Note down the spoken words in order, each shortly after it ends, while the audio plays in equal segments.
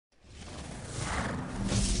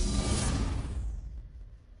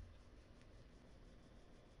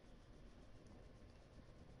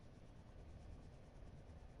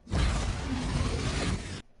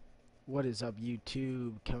What is up,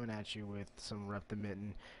 YouTube? Coming at you with some Rep the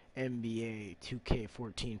Mitten NBA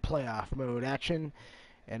 2K14 playoff mode action.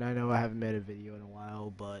 And I know I haven't made a video in a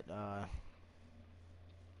while, but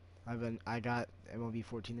I got MLB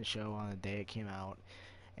 14 the show on the day it came out,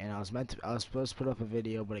 and I was supposed to put up a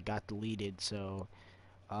video, but it got deleted. So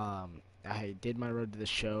I did my road to the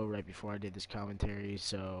show right before I did this commentary.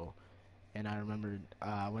 So and I remembered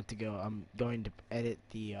I'm going to edit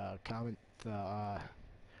the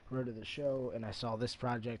road to the show, and I saw this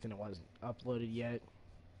project and it wasn't uploaded yet.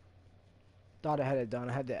 Thought I had it done.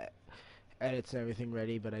 I had the edits and everything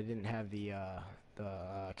ready, but I didn't have the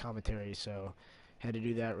commentary, so had to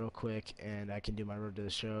do that real quick. And I can do my road to the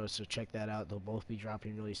show, so check that out. They'll both be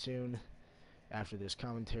dropping really soon. After this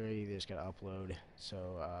commentary, they just gotta upload.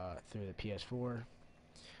 So through the PS4,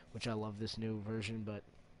 which I love this new version. But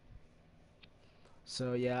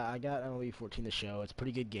so yeah, I got MLB 14 the show. It's a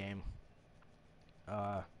pretty good game.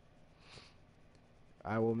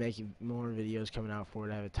 I will make more videos coming out for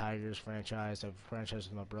it. I have a Tigers franchise. I have a franchise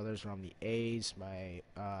with my brothers from the A's. My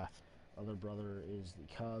other brother is the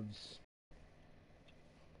Cubs.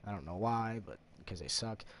 I don't know why, but because they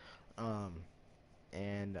suck.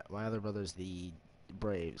 And my other brother's the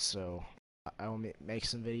Braves. So I will make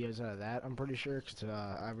some videos out of that, I'm pretty sure, because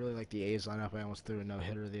I really like the A's lineup. I almost threw a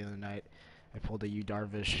no-hitter the other night. I pulled a Yu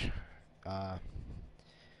Darvish.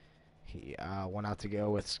 He went out to go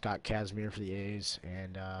with Scott Kazmir for the A's,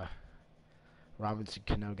 and Robinson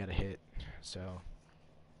Cano got a hit. So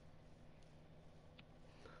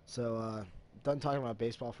done talking about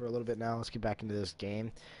baseball for a little bit now. Let's get back into this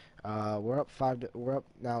game. We're up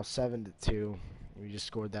now 7-2. We just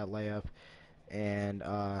scored that layup, and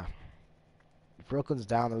Brooklyn's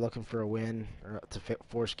down. They're looking for a win or to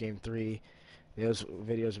force Game 3. Those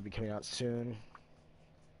videos will be coming out soon.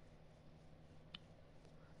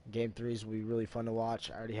 Game 3s will be really fun to watch.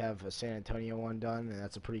 I already have a San Antonio one done, and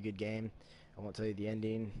that's a pretty good game. I won't tell you the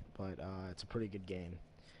ending, but it's a pretty good game.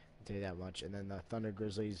 I'll tell you that much. And then the Thunder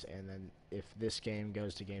Grizzlies, and then if this game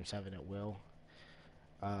goes to Game 7, it will.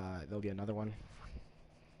 There'll be another one.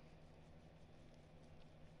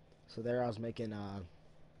 So there I was making,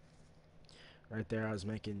 right there I was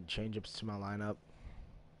making change-ups to my lineup.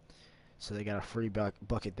 So they got a free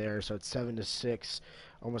bucket there. So it's 7-6,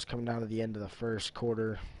 almost coming down to the end of the first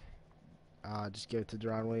quarter. Just give it to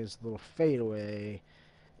Deron Williams, a little fadeaway,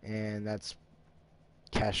 and that's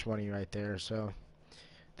cash money right there. So I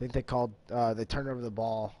think they turned over the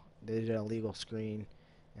ball. They did an illegal screen,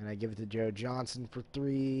 and I give it to Joe Johnson for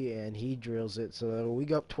 3, and he drills it. So we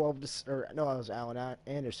go up 12 to, or no, it was Allen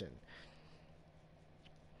Anderson.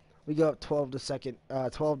 We go up 12 to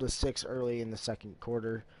 6 early in the second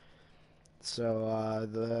quarter. So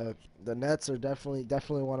the Nets are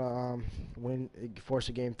definitely want to force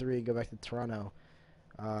a Game 3, go back to Toronto.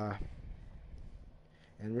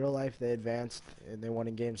 In real life, they advanced and they won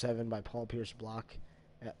in Game 7 by Paul Pierce block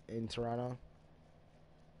in Toronto.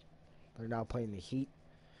 They're now playing the Heat.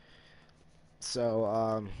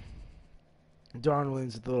 So Deron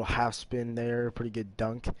Williams with a little half spin there, pretty good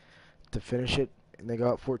dunk to finish it, and they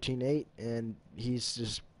go up 14-8, and he's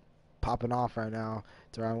just popping off right now.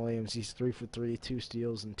 Deron Williams, he's 3 for 3, 2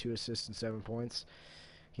 steals and 2 assists and 7 points.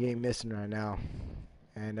 He ain't missing right now.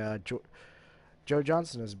 And Joe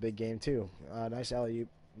Johnson has a big game too. Nice alley-oop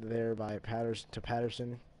there by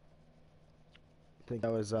Patterson. I think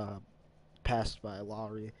that was passed by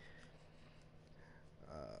Lowry.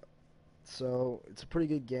 So it's a pretty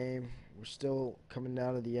good game. We're still coming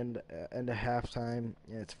down to the end of halftime.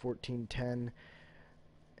 Yeah, it's 14-10.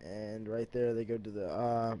 And right there, they go to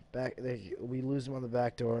the back. We lose them on the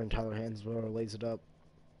back door, and Tyler Hansbrough lays it up.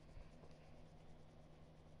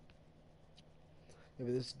 Yeah,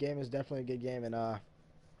 but this game is definitely a good game, and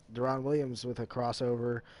Deron Williams with a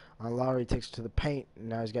crossover on Lowry takes it to the paint, and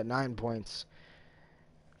now he's got 9 points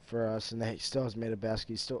for us, and he still hasn't made a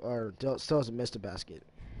basket. He still hasn't missed a basket.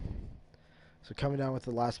 So coming down with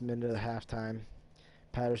the last minute of the halftime,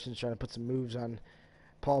 Patterson's trying to put some moves on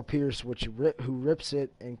Paul Pierce, who rips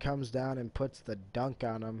it and comes down and puts the dunk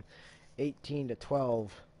on him.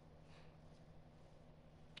 18-12.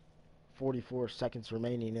 44 seconds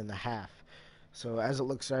remaining in the half. So as it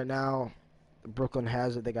looks right now, Brooklyn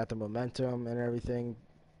has it. They got the momentum and everything.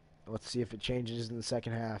 Let's see if it changes in the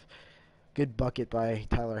second half. Good bucket by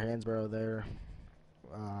Tyler Hansbrough there.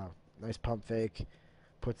 Nice pump fake.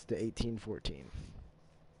 Puts to 18-14.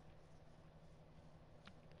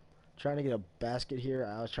 Trying to get a basket here.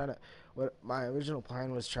 What my original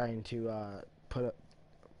plan was trying to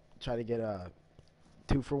try to get a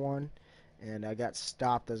 2-for-1, and I got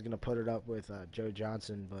stopped. I was gonna put it up with Joe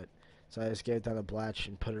Johnson, but so I just gave it down to Blatch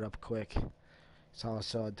and put it up quick. Saw us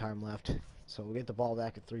still had time left. So we'll get the ball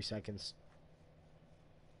back at 3 seconds.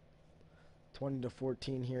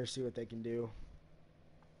 20-14 here, see what they can do.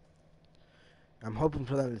 I'm hoping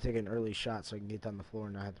for them to take an early shot so I can get down the floor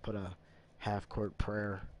and not have to put a half-court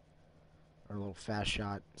prayer or a little fast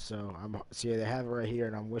shot. So see, they have it right here,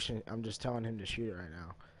 and I'm just telling him to shoot it right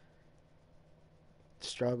now.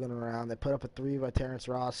 Struggling around. They put up a 3 by Terrence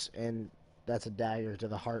Ross, and that's a dagger to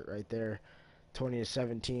the heart right there.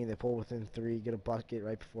 20-17. They pull within 3, get a bucket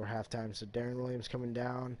right before halftime. So Darren Williams coming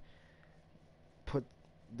down.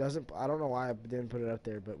 I don't know why I didn't put it up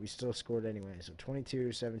there, but we still scored anyway. So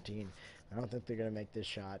 22-17. I don't think they're gonna make this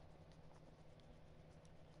shot.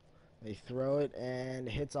 They throw it and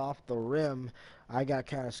it hits off the rim. I got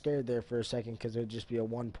kind of scared there for a second because it'd just be a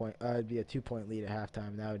it'd be a 2-point lead at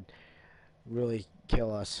halftime. That would really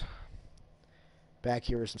kill us. Back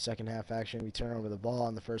here with some second half action. We turn over the ball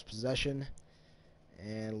on the first possession,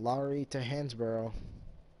 and Lowry to Hansborough.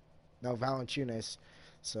 No, Valanciunas.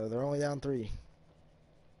 So they're only down 3.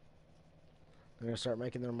 They're gonna start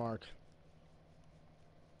making their mark.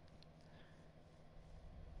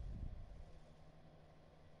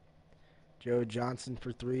 Joe Johnson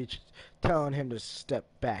for 3, telling him to step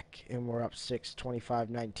back, and we're up 6,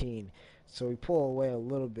 25-19. So we pull away a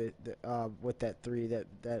little bit with that 3.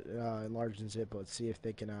 That enlarges it, but let's see if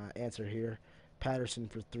they can answer here. Patterson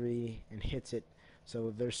for 3 and hits it.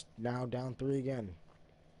 So they're now down 3 again.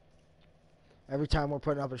 Every time we're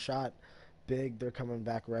putting up a shot big, they're coming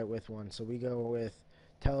back right with one. So we go with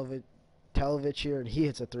Telovich here, and he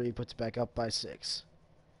hits a 3, puts it back up by 6.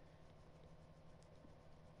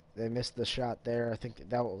 They missed the shot there. I think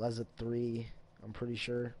that was a 3. I'm pretty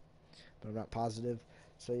sure, but I'm not positive.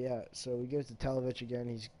 So yeah, so we go to Telovich again.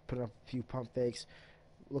 He's putting up a few pump fakes,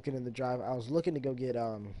 looking in the drive. I was looking to go get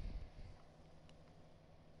Deron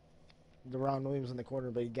Williams in the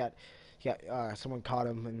corner, but he got someone caught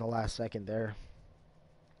him in the last second there.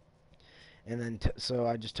 And then so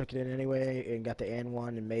I just took it in anyway and got the and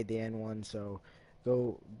one and made the and one. So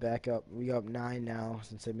go back up. We go up 9 now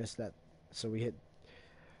since they missed that. So we hit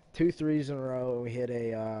 2 threes in a row, and we hit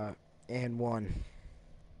a and one.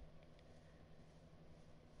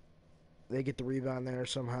 They get the rebound there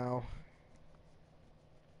somehow.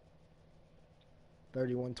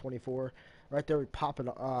 31-24. Right there, we pop it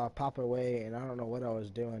away, and I don't know what I was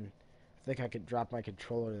doing. I think I could drop my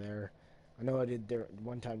controller there. I know I did there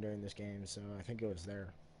one time during this game, so I think it was there.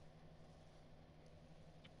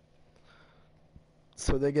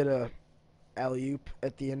 So they get a alley-oop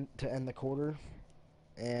at the end to end the quarter,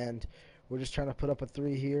 and we're just trying to put up a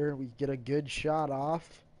 3 here. We get a good shot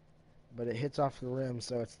off, but it hits off the rim,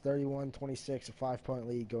 so it's 31-26, a 5-point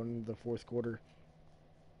lead going into the fourth quarter.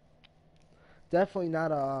 Definitely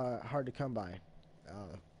not hard to come by.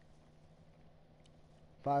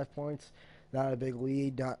 5 points, not a big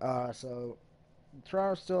lead. So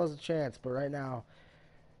Toronto still has a chance, but right now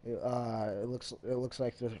it looks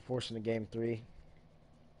like they're forcing a game 3.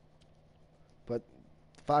 But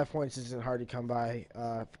 5 points isn't hard to come by.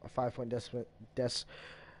 A 5-point deficit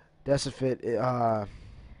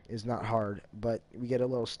is not hard, but we get a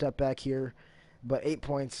little step back here. But 8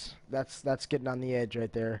 points, that's getting on the edge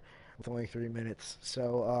right there with only 3 minutes.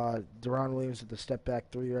 So Deron Williams with the step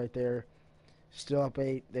back 3 right there. Still up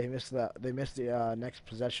 8. They missed the next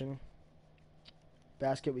possession.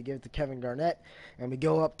 Basket, we give it to Kevin Garnett, and we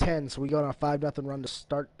go up 10. So we go on a 5-0 run to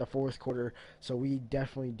start the fourth quarter. So we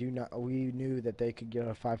definitely we knew that they could get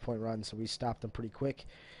a 5-point run, so we stopped them pretty quick.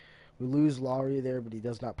 We lose Lowry there, but he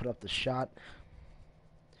does not put up the shot.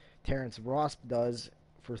 Terrence Ross does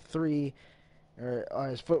for 3.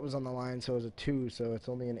 His foot was on the line, so it was a 2, so it's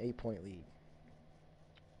only an 8-point lead.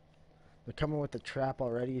 They're coming with the trap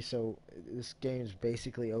already, so this game is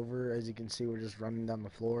basically over. As you can see, we're just running down the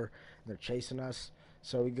floor, and they're chasing us.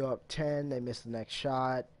 So we go up 10, they miss the next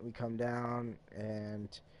shot, we come down, and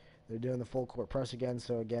they're doing the full court press again.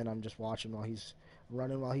 So again, I'm just watching while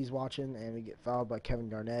he's watching, and we get fouled by Kevin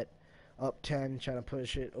Garnett. Up 10, trying to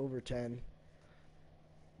push it over 10.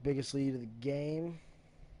 Biggest lead of the game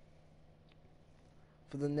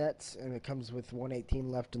for the Nets, and it comes with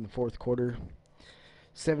 1:18 left in the fourth quarter.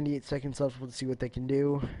 78 seconds left. Let's see what they can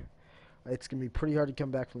do. It's going to be pretty hard to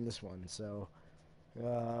come back from this one. So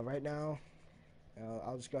right now,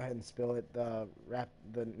 I'll just go ahead and spill it. The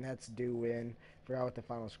Nets do win. Forgot what the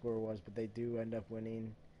final score was, but they do end up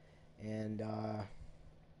winning. And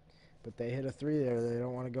but they hit a 3 there. They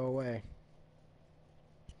don't want to go away.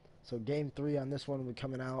 So game 3 on this one will be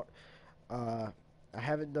coming out. I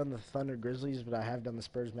haven't done the Thunder Grizzlies, but I have done the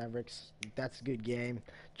Spurs Mavericks. That's a good game.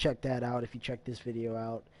 Check that out if you check this video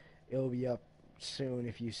out. It'll be up soon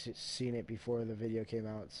if you've seen it before the video came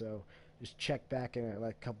out. So just check back in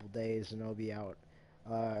like a couple days and it'll be out.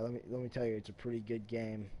 Let me tell you, it's a pretty good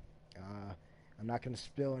game. I'm not gonna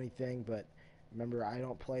spill anything, but remember, I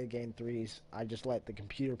don't play game threes. I just let the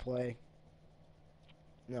computer play.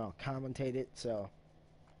 Commentate it. So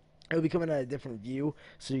it'll be coming at a different view,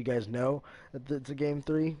 so you guys know that it's a game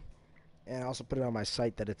three. And I also put it on my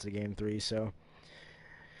site that it's a game three. So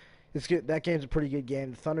it's good. That game's a pretty good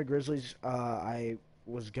game. The Thunder Grizzlies, I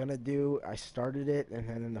started it, and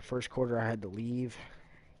then in the first quarter I had to leave,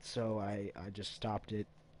 so I just stopped it.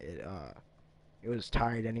 It was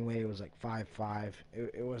tied anyway. It was like 5-5.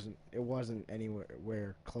 It wasn't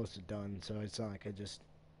anywhere close to done. So it's not like I just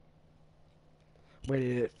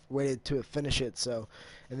waited to finish it. So,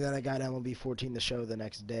 and then I got MLB 14 the show the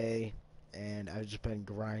next day, and I've just been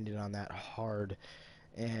grinding on that hard.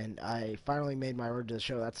 And I finally made my word to the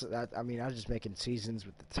show. I mean, I was just making seasons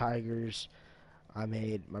with the Tigers. I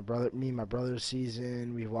made me and my brother's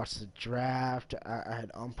season. We watched the draft. I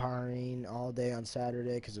had umpiring all day on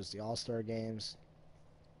Saturday because it was the All-Star games.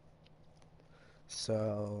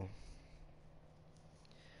 So,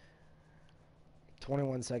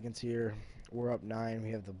 21 seconds here. We're up 9.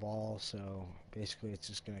 We have the ball. So, basically, it's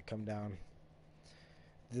just going to come down.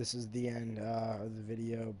 This is the end of the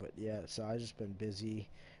video. But, yeah, so I've just been busy.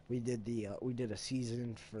 We did a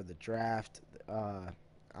season for the draft.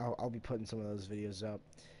 I'll be putting some of those videos up,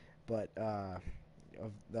 but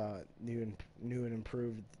of the new and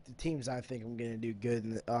improved the teams I think I'm going to do good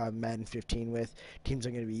in the, Madden 15 with teams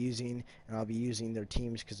I'm going to be using, and I'll be using their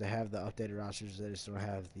teams because I have the updated rosters. They just don't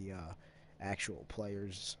have the actual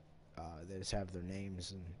players. They just have their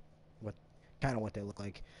names and what they look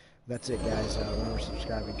like. That's it, guys. Remember,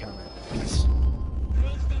 subscribe and comment. Peace.